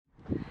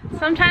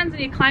Sometimes when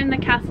you climb the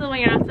castle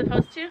when you're not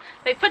supposed to,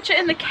 they put you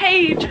in the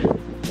cage.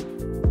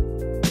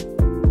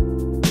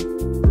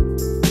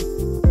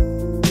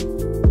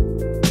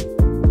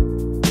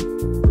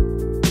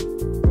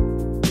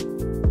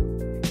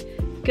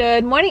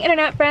 Good morning,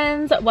 internet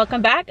friends.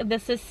 Welcome back.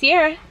 This is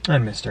Sierra.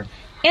 And Mr.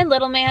 And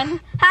Little Man.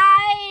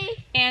 Hi!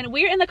 And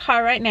we're in the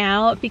car right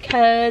now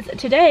because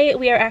today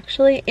we are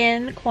actually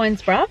in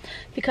Coinsbrough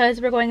because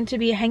we're going to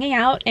be hanging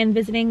out and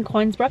visiting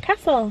Coinsbrough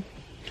Castle.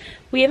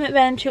 We haven't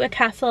been to a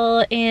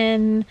castle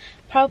in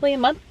probably a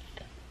month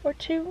or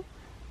two.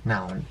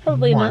 No,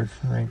 probably a month.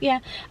 I think. Yeah.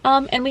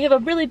 And we have a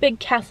really big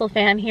castle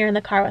fan here in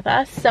the car with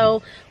us,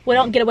 so we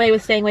don't get away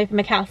with staying away from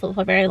a castle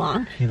for very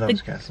long. He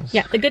loves castles.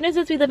 Yeah, the good news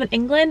is we live in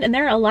England and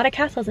there are a lot of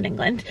castles in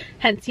England,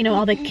 hence, you know,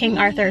 all the King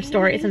Arthur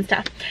stories and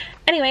stuff.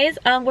 Anyways,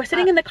 we're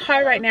sitting in the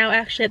car right now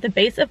actually at the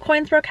base of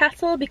Coinsbrough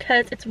Castle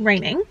because it's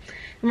raining,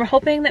 and we're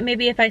hoping that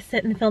maybe if I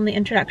sit and film the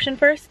introduction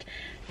first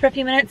for a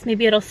few minutes,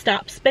 maybe it'll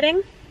stop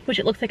spitting, which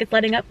it looks like it's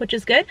letting up, which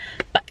is good.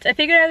 But I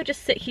figured I would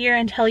just sit here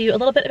and tell you a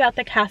little bit about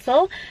the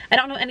castle. I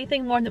don't know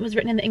anything more that was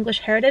written in the English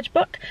Heritage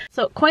book.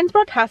 So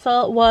Coinsbrough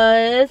Castle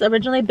was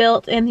originally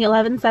built in the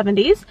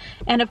 1170s,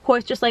 and of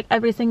course, just like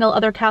every single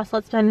other castle,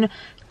 it's been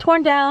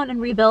torn down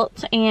and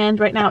rebuilt, and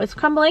right now it's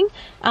crumbling,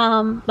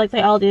 like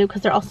they all do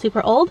because they're all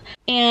super old.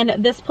 And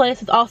this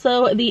place is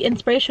also the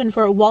inspiration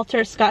for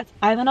Walter Scott's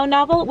Ivanhoe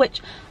novel, which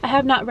I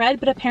have not read,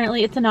 but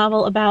apparently it's a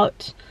novel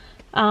about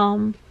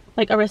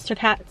like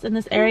aristocrats in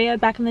this area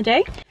back in the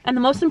day. And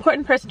the most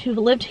important person who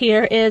lived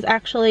here is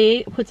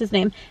actually, what's his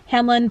name?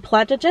 Hamlin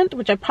Plantagenet,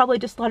 which I probably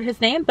just slaughtered his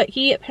name, but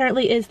he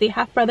apparently is the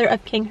half-brother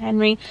of King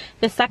Henry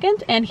II,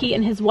 and he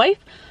and his wife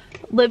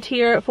lived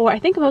here for I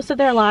think most of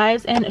their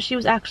lives, and she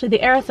was actually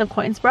the heiress of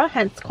Coinsbrough,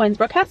 hence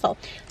Coinsbrough Castle.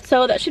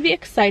 So that should be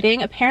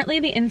exciting. Apparently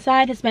the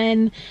inside has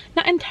been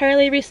not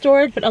entirely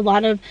restored, but a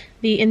lot of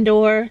the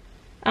indoor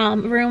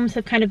rooms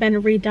have kind of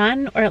been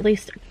redone, or at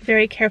least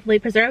very carefully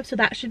preserved, so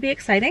that should be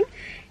exciting.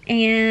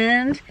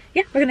 And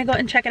yeah, we're gonna go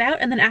and check it out,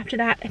 and then after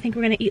that I think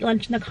we're gonna eat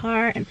lunch in the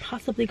car and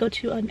possibly go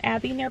to an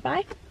abbey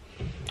nearby.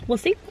 We'll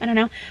see, I don't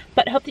know,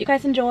 but I hope that you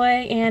guys enjoy,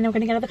 and we're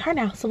gonna get out of the car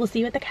now, so we'll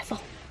see you at the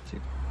castle.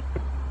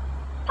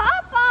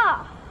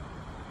 Papa!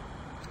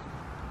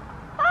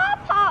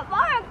 Papa,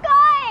 where are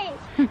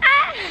we going?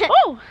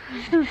 Oh!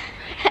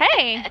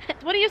 Hey,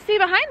 what do you see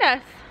behind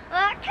us?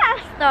 The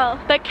castle.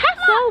 The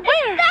castle? Look,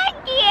 Where?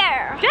 it's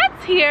here.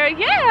 That's here,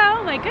 yeah,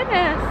 oh my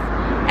goodness.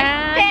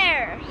 And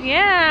Stairs.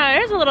 yeah,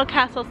 there's a little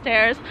castle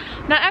stairs.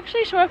 I'm not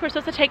actually sure if we're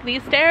supposed to take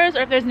these stairs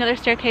or if there's another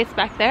staircase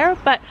back there,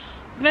 but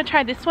I'm gonna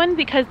try this one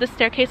because the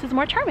staircase is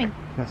more charming.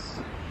 Yes.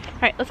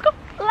 All right, let's go.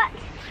 Let's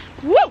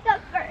Woo! go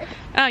first.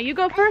 Oh, you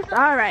go first?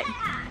 All right.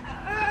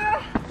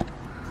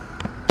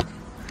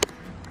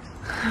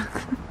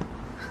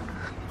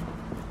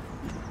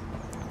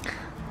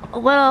 A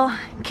little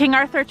King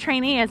Arthur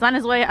trainee is on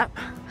his way up.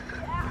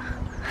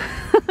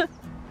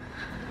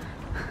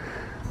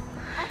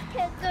 I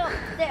can't go up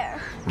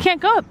there. Can't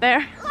go up there.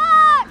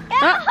 Look!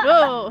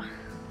 Whoa.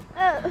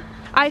 Oh.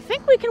 I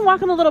think we can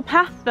walk on the little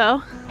path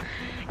though.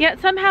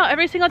 Yet somehow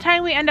every single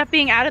time we end up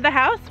being out of the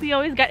house, we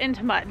always get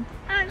into mud.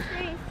 I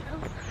think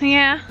so.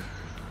 Yeah.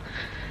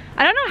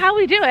 I don't know how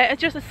we do it.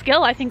 It's just a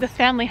skill I think this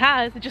family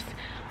has.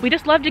 We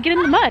just love to get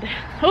in the mud.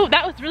 Oh,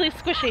 that was really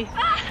squishy.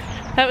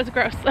 That was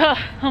gross.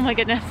 Oh my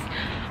goodness.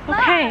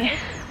 Okay.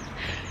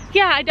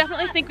 Yeah, I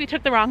definitely think we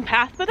took the wrong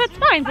path, but that's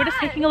fine. We're just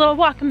taking a little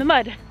walk in the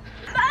mud.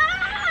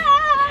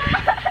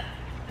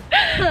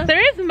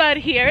 There is mud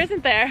here,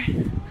 isn't there?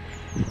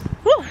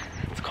 Whew,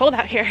 it's cold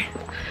out here.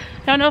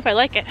 I don't know if I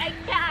like it.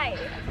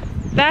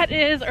 That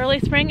is early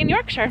spring in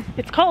Yorkshire.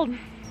 It's cold.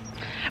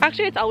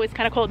 Actually, it's always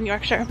kind of cold in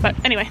Yorkshire, but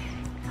anyway.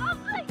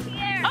 Over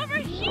here. Over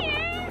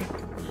here!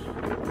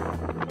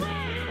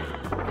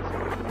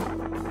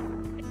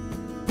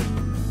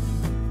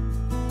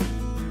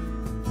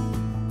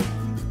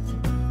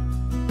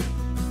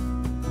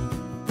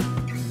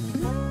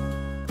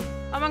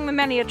 Among the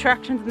many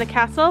attractions in the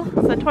castle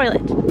is the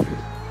toilet.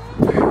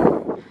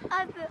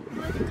 I bet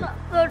it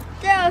was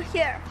down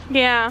here.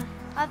 Yeah.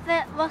 I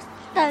bet it was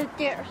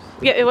downstairs.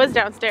 Yeah, it was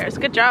downstairs.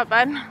 Good job,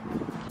 bud.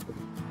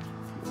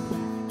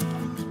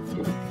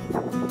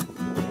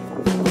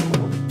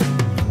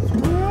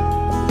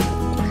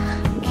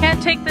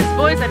 Can't take this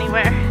boys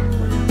anywhere.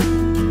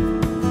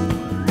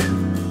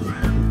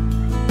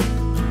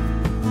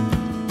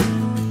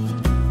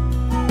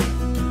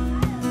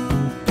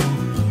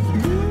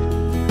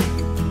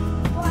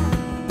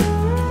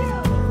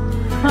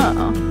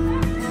 Uh-oh.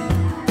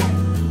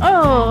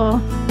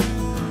 Oh.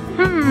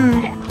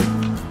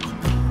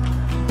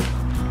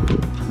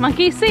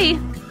 Monkey see.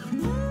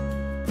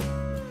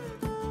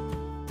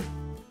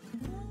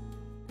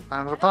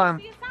 Time to climb.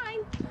 See a sign.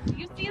 Do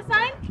you see a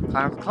sign?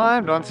 Time to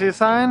climb. Don't see a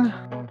sign.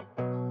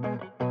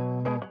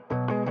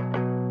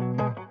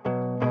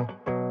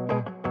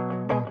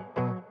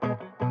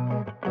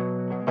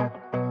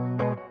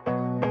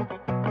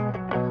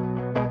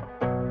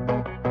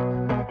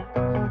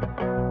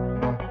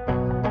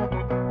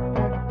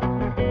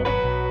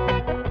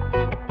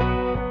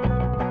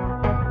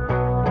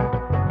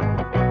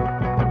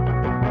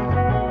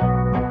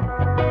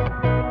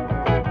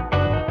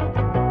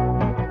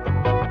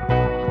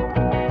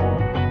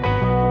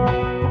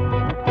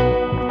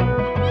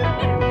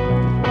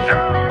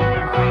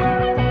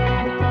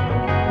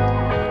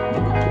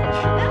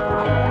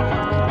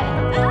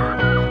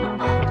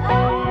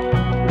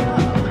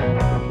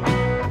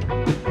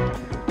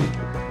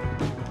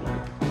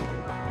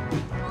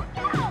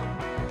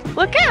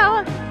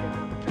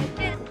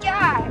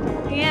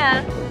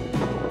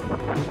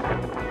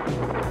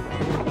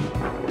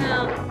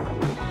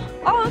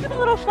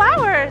 little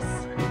flowers.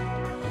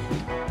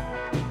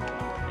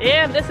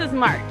 And this is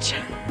March.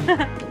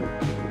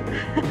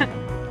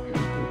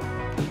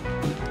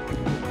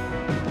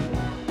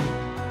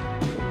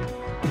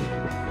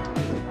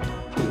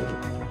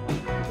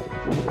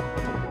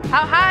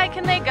 How high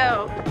can they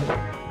go?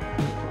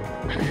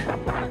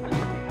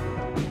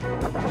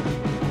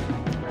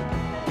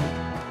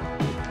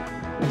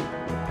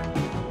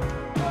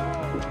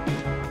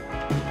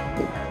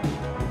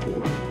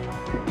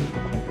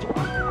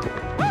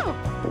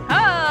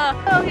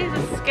 Oh, he's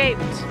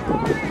escaped.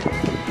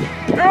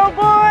 Oh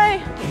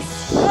boy!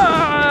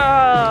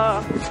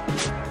 Oh.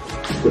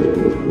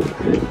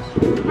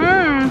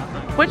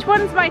 Which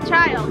one's my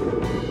child?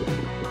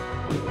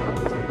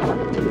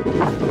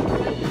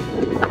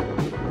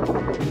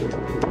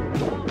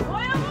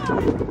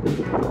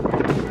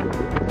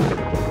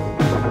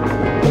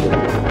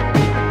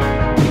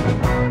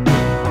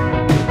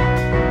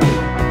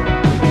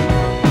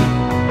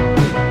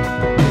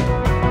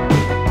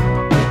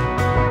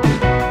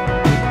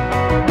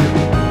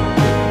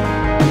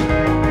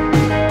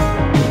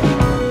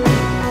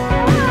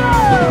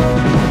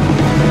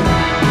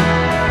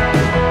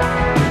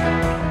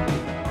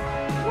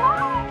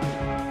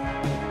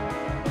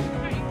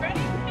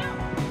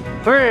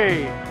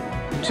 Three,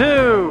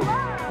 two,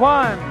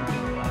 one.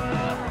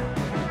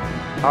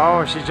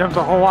 Oh, she jumped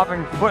a whole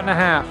whopping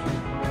 1.5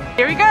 feet.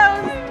 Here he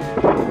goes.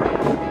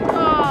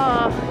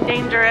 Oh,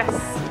 dangerous.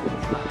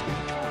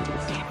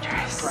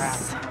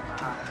 Dangerous.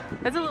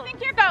 That's a little. I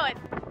think you're going.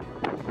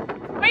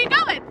 Where are you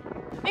going?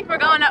 I think we're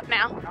going up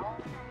now.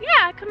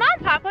 Yeah, come on,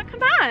 Papa,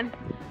 come on.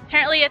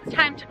 Apparently it's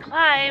time to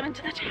climb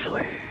into the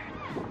tower,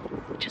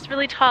 which is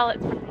really tall.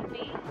 It's behind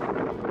me.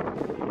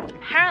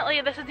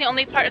 Apparently this is the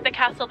only part of the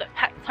castle that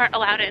pets aren't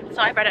allowed in,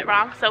 so I read it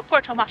wrong, so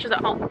poor Tomasz is at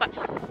home. But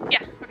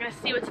yeah, we're gonna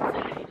see what's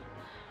inside.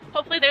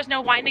 Hopefully there's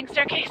no winding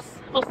staircase.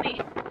 We'll see.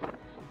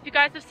 If you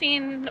guys have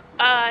seen,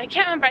 I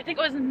can't remember, I think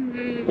it was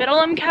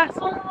Middleham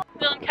Castle.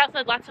 Middleham Castle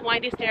had lots of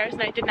windy stairs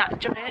and I did not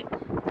enjoy it.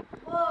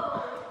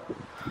 Whoa.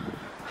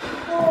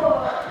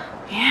 Whoa.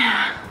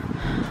 Yeah.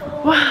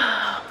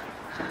 Wow.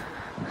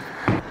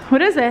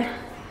 What is it?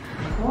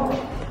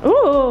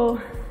 Ooh.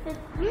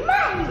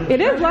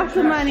 It is lots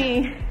of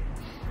money.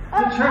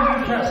 The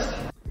treasure chest.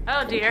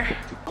 Oh dear.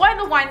 Why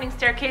the winding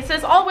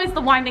staircases? Always the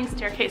winding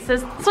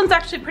staircases. This one's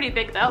actually pretty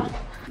big though.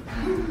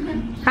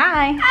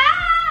 Hi.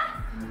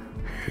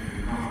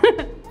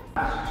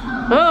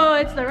 Oh,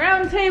 it's the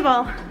round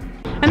table.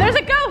 And there's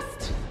a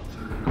ghost.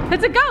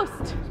 It's a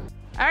ghost.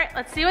 All right,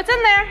 let's see what's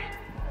in there.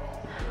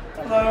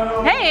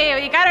 Hello.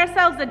 Hey, we got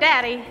ourselves a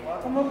daddy.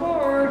 Welcome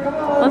aboard. Come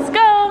on. Let's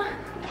go.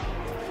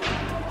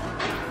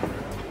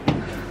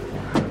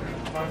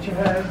 Watch your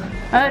head.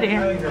 Oh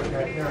dear.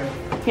 You're right.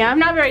 Yeah, I'm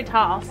not very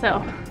tall,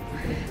 so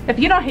if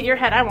you don't hit your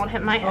head, I won't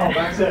hit my Oh, head.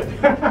 that's it.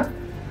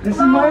 This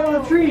is my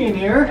little tree in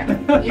here.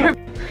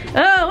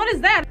 Oh, what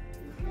is that?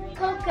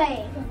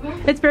 Cooking.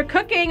 It's for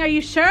cooking, are you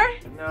sure?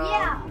 No,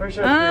 Yeah. pretty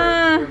sure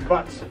it's your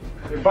butts.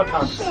 Your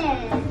buttocks.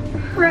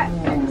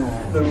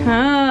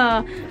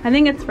 Oh, I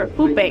think it's for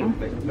pooping.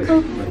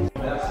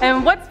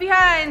 And what's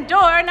behind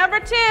door number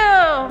 2?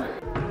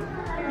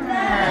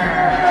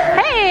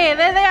 Hey,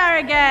 there they are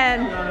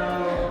again.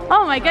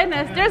 Oh my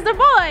goodness, there's the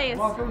boys.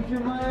 Welcome to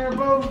my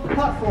boat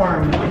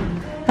platform.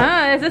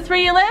 Is this where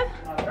you live?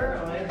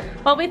 Apparently.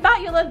 Well, we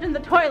thought you lived in the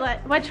toilet,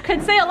 which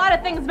could say a lot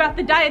of things about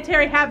the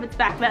dietary habits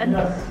back then.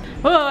 Yes.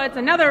 Oh, it's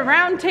another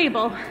round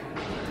table.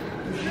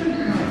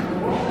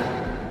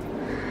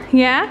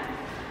 Yeah?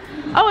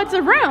 Oh, it's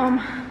a room.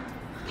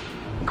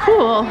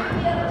 Cool.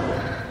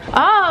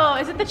 Oh,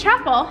 is it the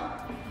chapel?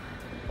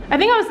 I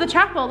think it was the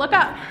chapel. Look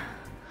up.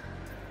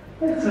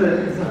 It's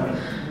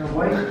a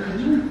white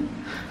pigeon?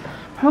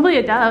 Probably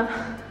a dove.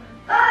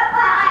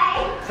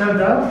 Bye-bye. Is that a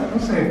dove?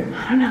 We'll see.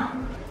 I don't know.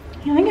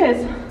 I think it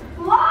is.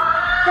 Whoa.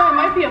 Yeah, it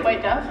might be a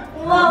white dove.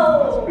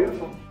 That's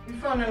beautiful. We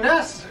found a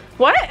nest.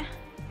 What?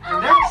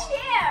 A nest.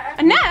 Here.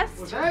 A nest?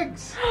 With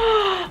eggs.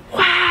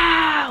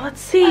 Wow, let's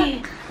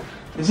see.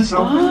 Is this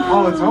open?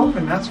 Oh, it's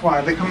open. That's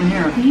why they come in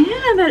here.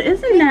 Yeah, that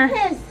is a nest.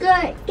 This is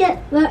good.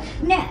 Get the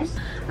nest.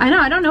 I know,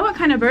 I don't know what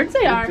kind of birds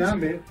they are. Good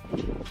job, babe.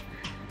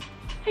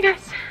 Hey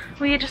guys,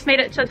 we just made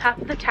it to the top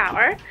of the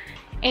tower.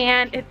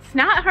 And it's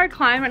not a hard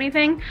climb or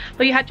anything,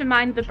 but you have to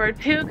mind the bird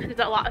poo because there's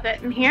a lot of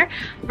it in here,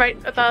 right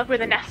above where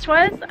the nest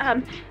was.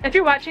 If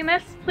you're watching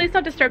this, please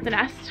don't disturb the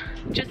nest,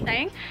 just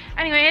saying.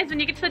 Anyways, when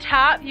you get to the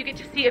top, you get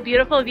to see a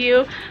beautiful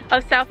view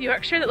of South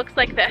Yorkshire that looks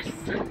like this.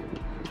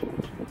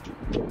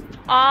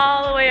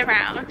 All the way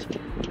around.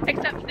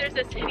 Except there's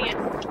this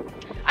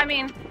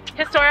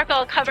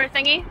historical cover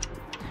thingy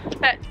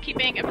that's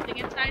keeping everything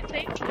inside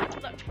safe.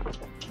 Look.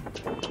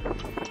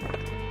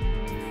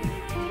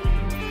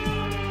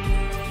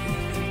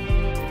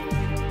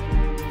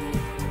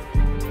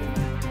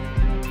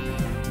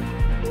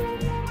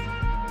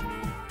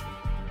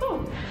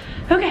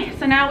 Okay,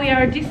 so now we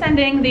are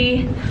descending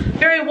the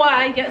very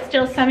wide yet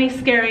still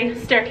semi-scary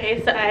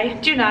staircase that I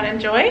do not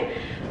enjoy.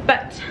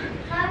 But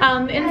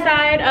the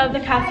inside of the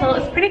castle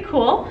is pretty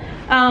cool.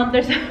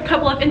 There's a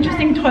couple of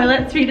interesting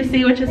toilets for you to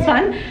see, which is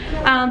fun.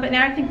 But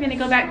now I think we're gonna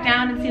go back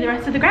down and see the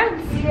rest of the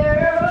grounds.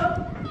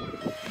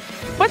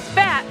 What's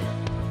bat?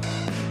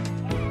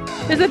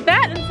 There's a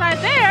bat inside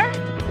there.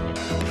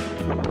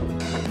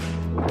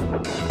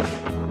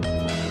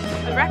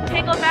 A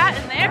rectangle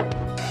bat in there.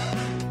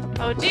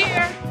 Oh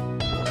dear.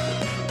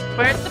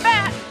 Where's the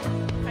bat?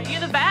 Are you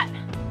the bat?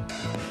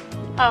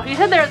 Oh, he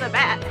said there was a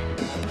bat.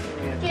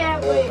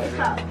 Yeah, wait,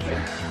 stop.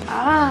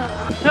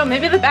 Ah, no,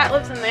 maybe the bat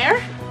lives in there?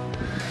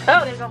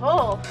 Oh, there's a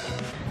hole.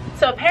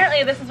 So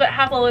apparently this is what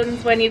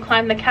happens when you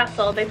climb the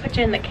castle. They put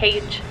you in the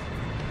cage.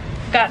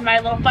 Got my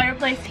little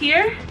fireplace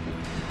here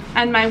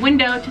and my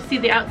window to see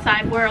the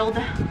outside world.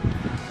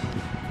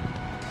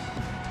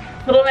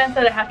 Little man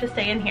said I have to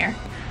stay in here.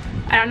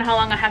 I don't know how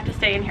long I have to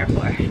stay in here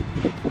for.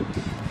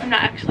 I'm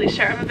not actually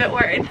sure. I'm a bit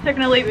worried. They're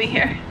gonna leave me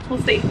here.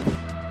 We'll see.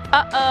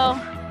 Uh-oh.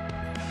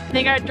 I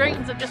think our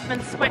dreams have just been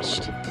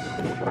squished.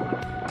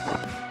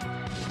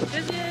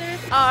 Visitors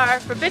are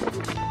forbidden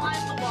to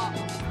climb the walls.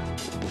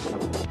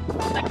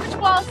 Like which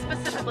walls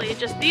specifically?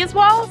 Just these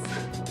walls?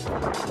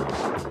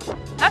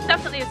 That's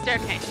definitely a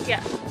staircase,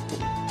 yeah.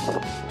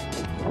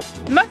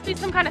 It must be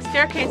some kind of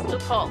staircase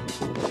loophole.